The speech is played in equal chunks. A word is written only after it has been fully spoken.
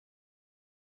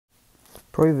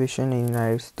Prohibition in the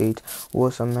United States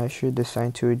was a measure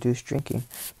designed to reduce drinking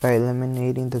by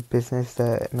eliminating the business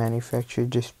that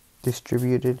manufactured,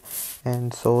 distributed,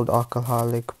 and sold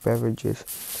alcoholic beverages.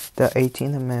 The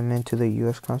 18th Amendment to the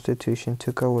U.S. Constitution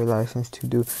took away license to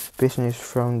do business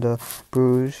from the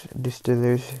brewers,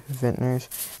 distillers, vintners,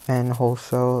 and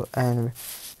wholesale and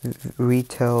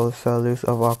retail sellers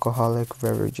of alcoholic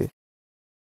beverages.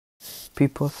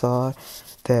 People thought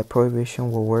that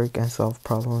prohibition would work and solve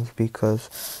problems because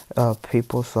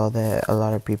people saw that a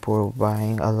lot of people were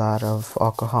buying a lot of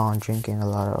alcohol and drinking a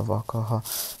lot of alcohol.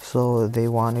 So they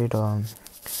wanted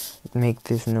make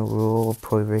this new rule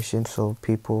prohibition so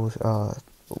people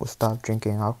will stop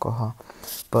drinking alcohol.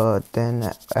 But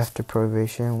then after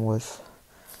prohibition was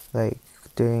like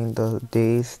during the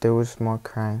days there was more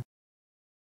crime.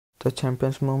 The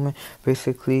temperance movement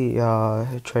basically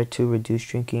tried to reduce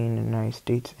drinking in the United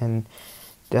States, and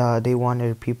they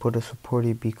wanted people to support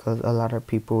it because a lot of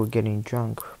people were getting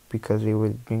drunk because they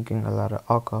were drinking a lot of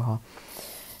alcohol.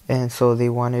 And so they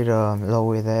wanted to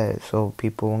lower that so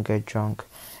people won't get drunk.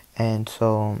 And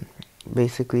so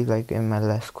basically, like in my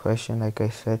last question, like I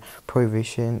said,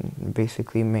 prohibition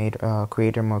basically made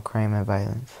created more crime and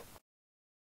violence.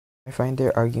 I find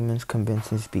their arguments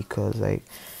convincing because like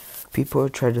people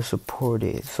try to support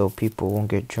it so people won't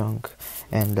get drunk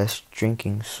and less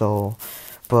drinking. So,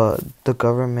 but the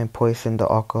government poisoned the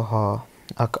alcohol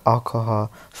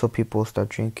so people start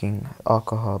drinking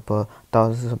alcohol. But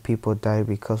thousands of people died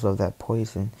because of that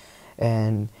poison,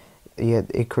 and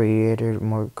yet it created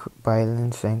more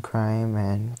violence and crime,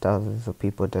 and thousands of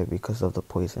people died because of the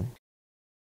poison.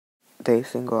 They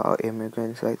single out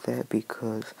immigrants like that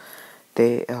because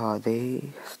they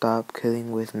stop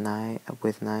killing with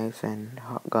knives and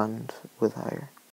guns with fire.